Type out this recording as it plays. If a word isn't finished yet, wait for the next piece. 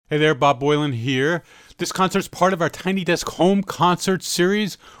Hey there, Bob Boylan here. This concert's part of our Tiny Desk Home Concert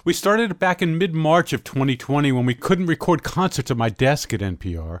series. We started it back in mid-March of 2020 when we couldn't record concerts at my desk at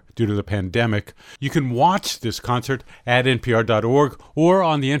NPR due to the pandemic. You can watch this concert at npr.org or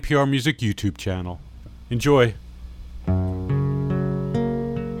on the NPR Music YouTube channel. Enjoy.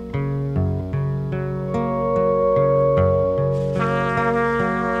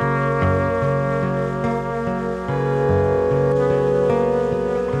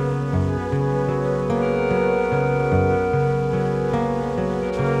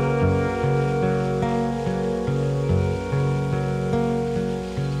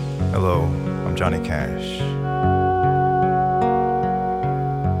 Johnny Cash.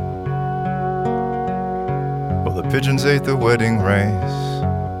 Well, the pigeons ate the wedding rice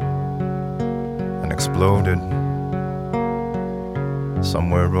and exploded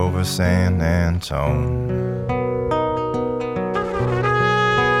somewhere over San Antonio.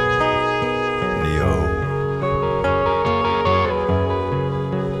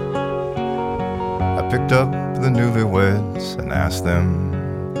 I picked up the newlyweds and asked them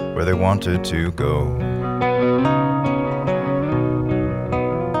where they wanted to go.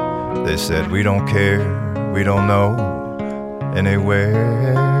 They said, we don't care, we don't know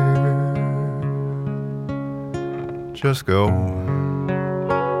anywhere. Just go.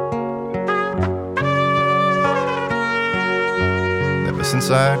 Ever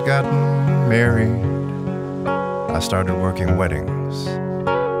since I'd gotten married, I started working weddings,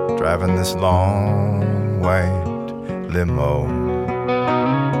 driving this long white limo.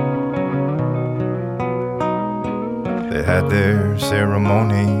 They had their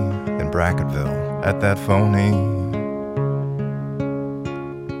ceremony in Brackettville at that phony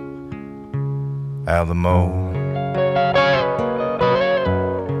Alamo.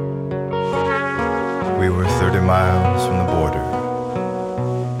 We were 30 miles from the border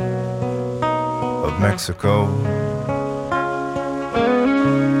of Mexico.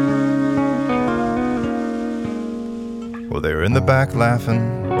 Well, they were in the back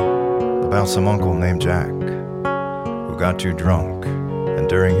laughing about some uncle named Jack got too drunk, and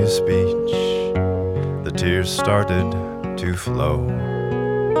during his speech the tears started to flow.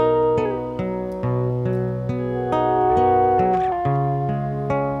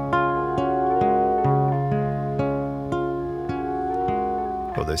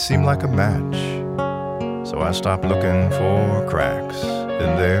 Well, they seemed like a match, so I stopped looking for cracks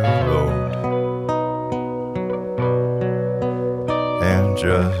in their road and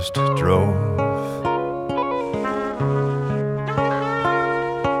just drove.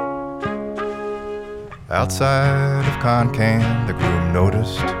 Outside of Concan, the groom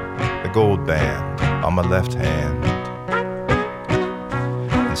noticed the gold band on my left hand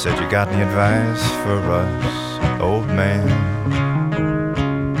and said, you got any advice for us, old man?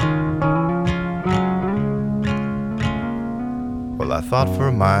 Well, I thought for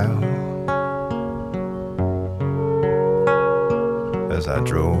a mile as I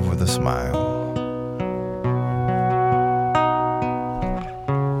drove with a smile.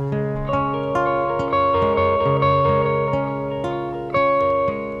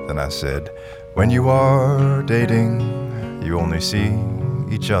 I said, when you are dating, you only see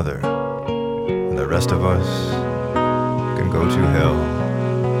each other, and the rest of us can go to hell.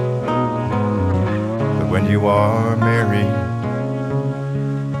 But when you are married,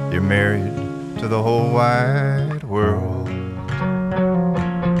 you're married to the whole wide world.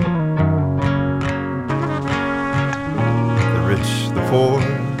 The rich, the poor,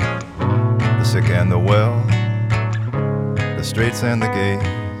 the sick and the well, the straights and the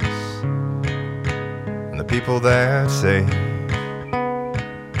gays, people that say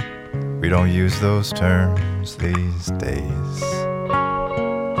we don't use those terms these days.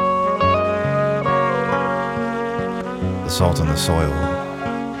 The salt in the soil.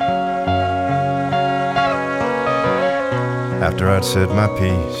 After I'd said my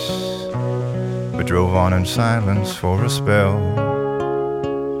piece, we drove on in silence for a spell.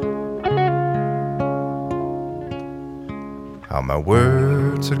 How my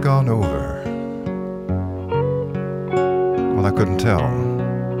words had gone over, well, I couldn't tell.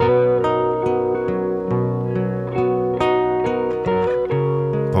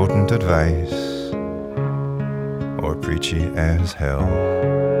 Potent advice or preachy as hell.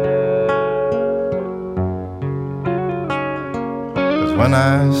 'Cause when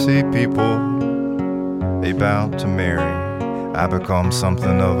I see people about to marry, I become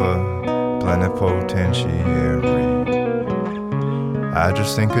something of a plenipotentiary. I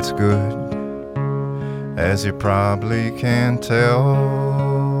just think it's good, as you probably can tell,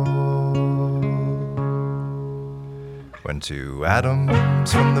 when two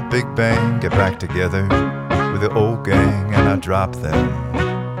atoms from the Big Bang get back together with the old gang, and I drop them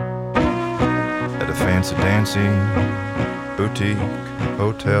at a fancy dancy boutique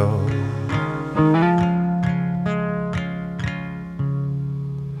hotel.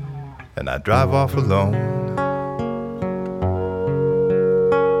 And I drive off alone,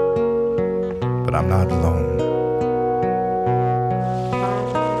 but I'm not alone.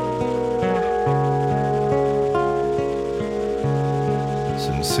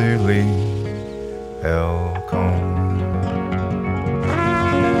 Sincerely, L. Cone.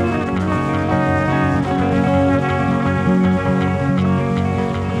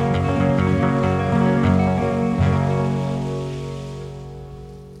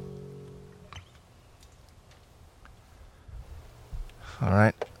 All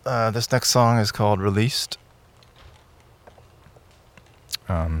right, this next song is called Released.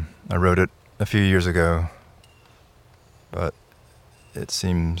 I wrote it a few years ago, but it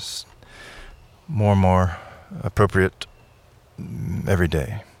seems more and more appropriate every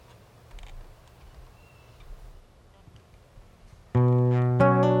day.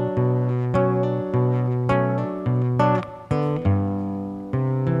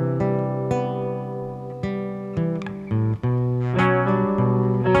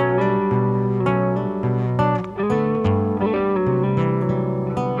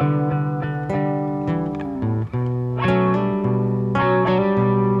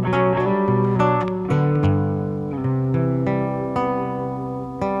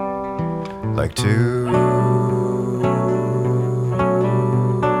 Like two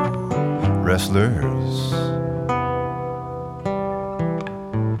wrestlers,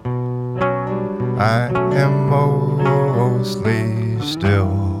 I am mostly still.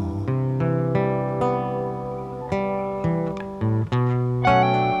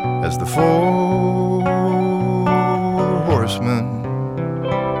 As the four horsemen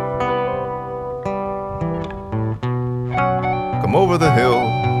come over the hill,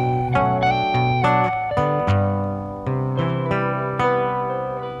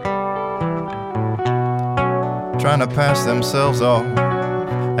 trying to pass themselves off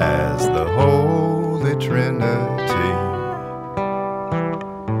as the Holy Trinity.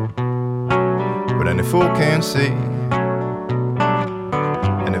 But any fool can see,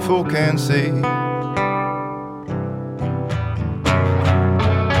 any fool can see,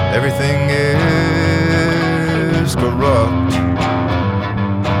 everything is corrupt.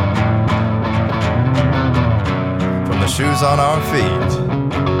 From the shoes on our feet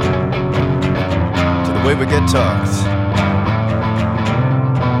to the way we get tucked.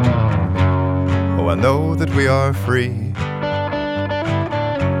 Oh, I know that we are free.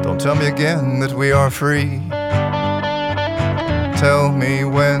 Don't tell me again that we are free. Tell me,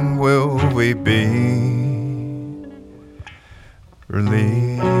 when will we be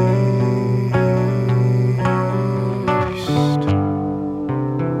released?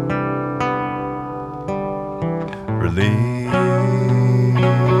 Released.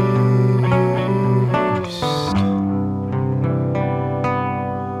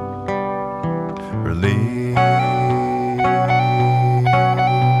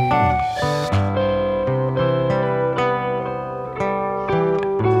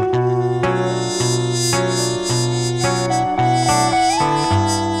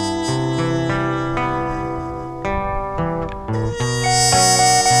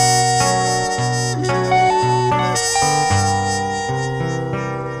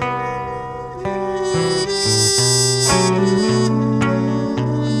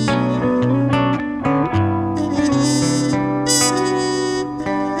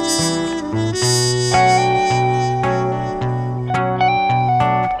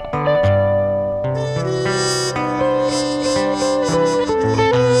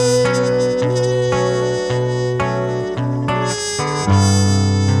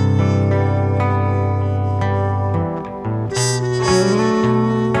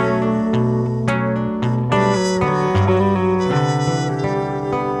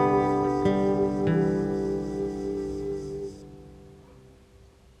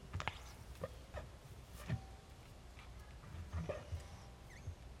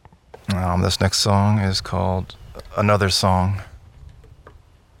 This next song is called Another Song.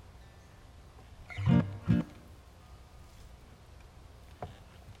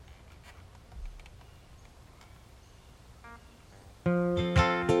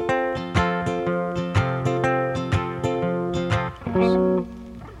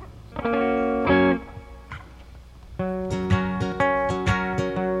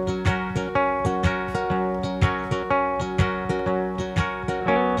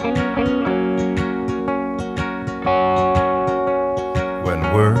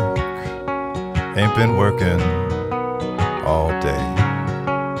 ain't been working all day.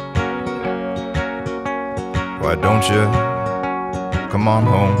 Why don't you come on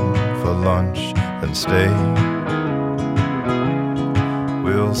home for lunch and stay?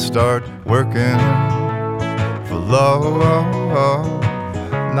 We'll start working for love,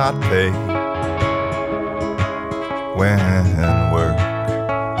 not pay. When work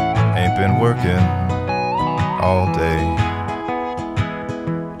ain't been working all day,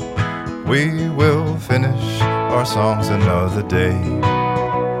 we will finish our songs another day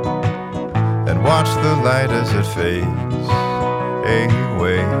and watch the light as it fades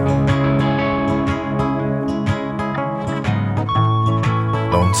away.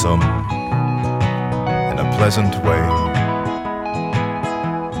 Lonesome in a pleasant way,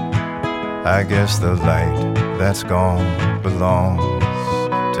 I guess the light that's gone belongs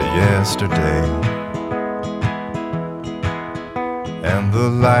to yesterday, and the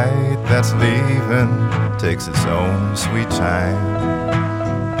light that's leaving takes its own sweet time,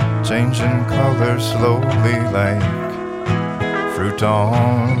 changing color slowly like fruit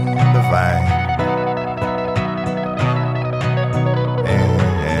on the vine.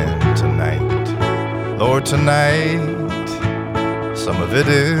 And tonight, Lord, tonight, some of it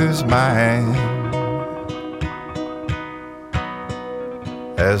is mine.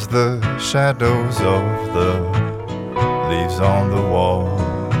 As the shadows of the leaves on the wall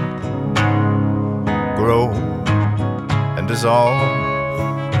grow and dissolve,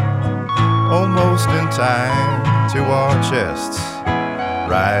 almost in time to our chests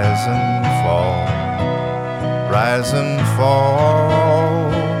rise and fall, rise and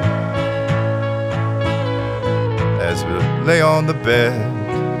fall. As we lay on the bed,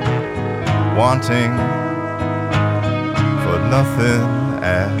 wanting for nothing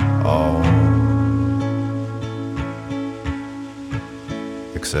at all,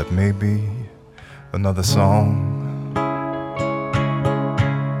 except maybe another song.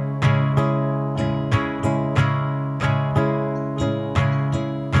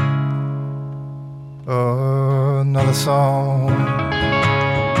 Another song,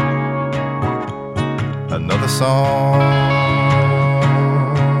 another song,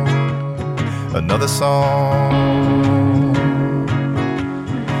 another song,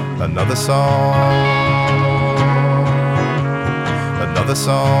 another song, another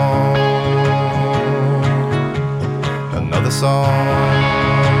song, another song,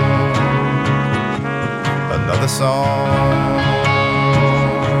 another song,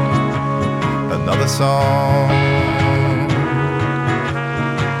 another song,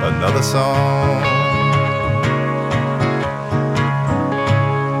 another song.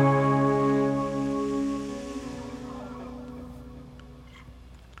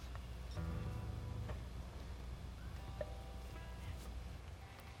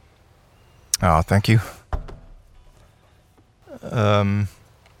 Oh, thank you.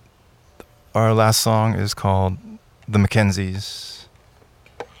 Our last song is called The Mackenzies.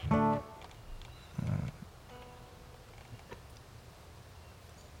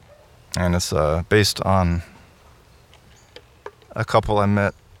 And it's based on a couple I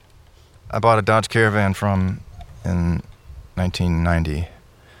met. I bought a Dodge Caravan from in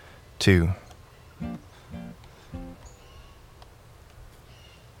 1992.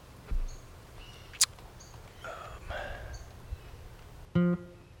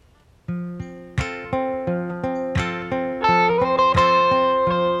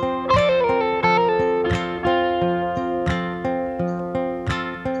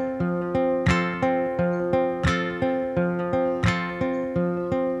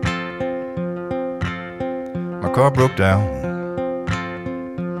 My car broke down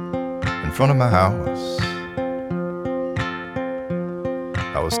in front of my house.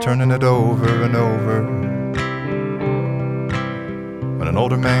 I was turning it over and over when an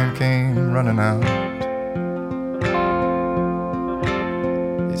older man came running out.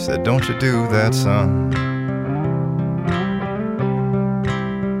 He said, "Don't you do that, son.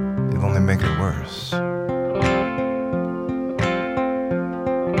 You'll only make it worse."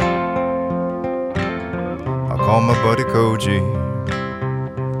 Call my buddy Koji.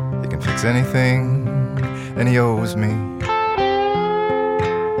 He can fix anything, and he owes me.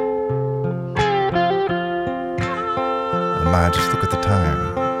 I might just look at the time.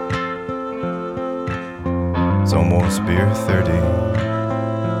 It's almost beer 30.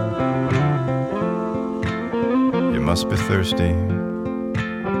 You must be thirsty.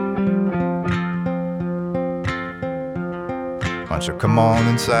 Why don't you come on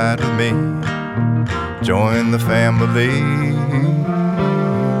inside with me? Join the family.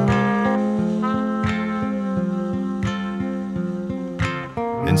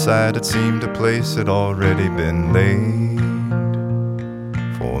 Inside it seemed a place had already been laid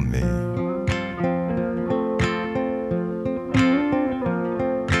for me.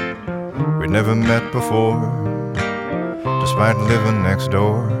 We'd never met before, despite living next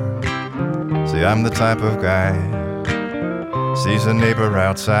door. See, I'm the type of guy, sees a neighbor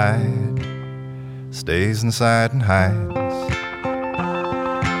outside, stays inside and hides.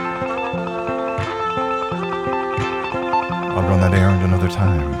 I'll run that errand another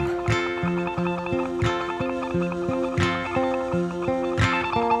time.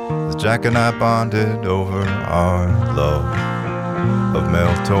 As Jack and I bonded over our love of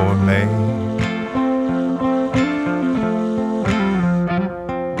Mel Torme,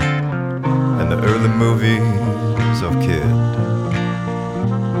 and the early movies of Kid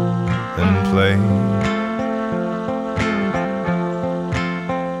and Play.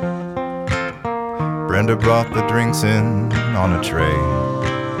 Brenda brought the drinks in on a tray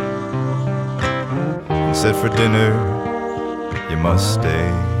and said, for dinner you must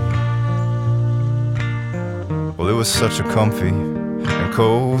stay. Well, it was such a comfy and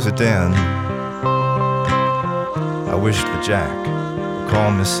cozy den. I wished that Jack would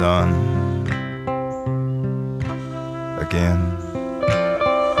call me son again.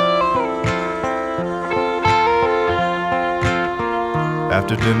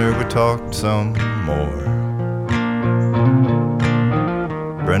 After dinner we talked some more.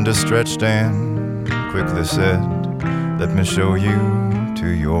 Brenda stretched and quickly said, let me show you to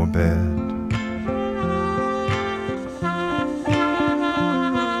your bed.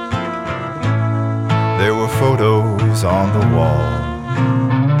 There were photos on the wall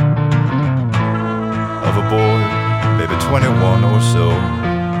of a boy, maybe 21 or so,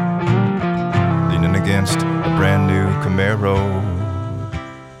 leaning against a brand new Camaro.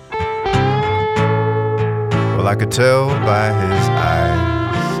 Well, I could tell by his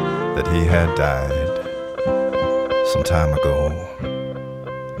eyes that he had died some time ago,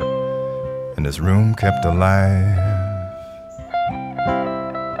 and his room kept alive.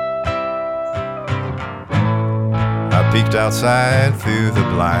 I peeked outside through the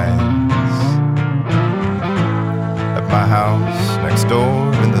blinds at my house next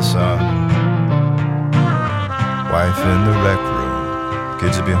door in the sun. Wife in the rec room,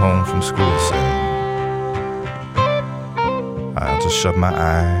 kids would be home from school soon. I'll just shut my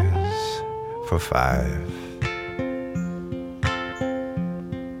eyes for 5.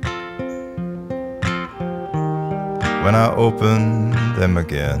 When I opened them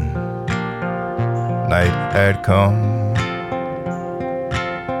again, night had come.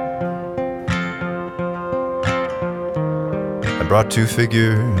 I brought 2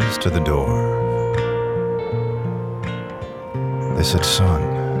 figures to the door. They said, son,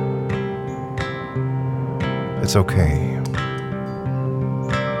 it's okay.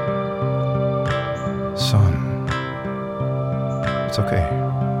 Son, it's okay.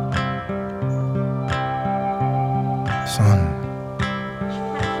 Son,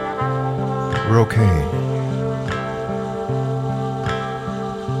 we're okay.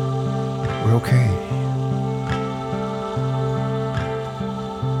 We're okay.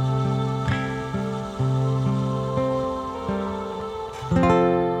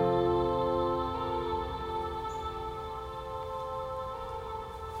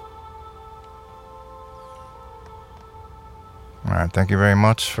 All right, thank you very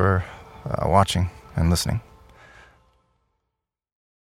much for watching and listening.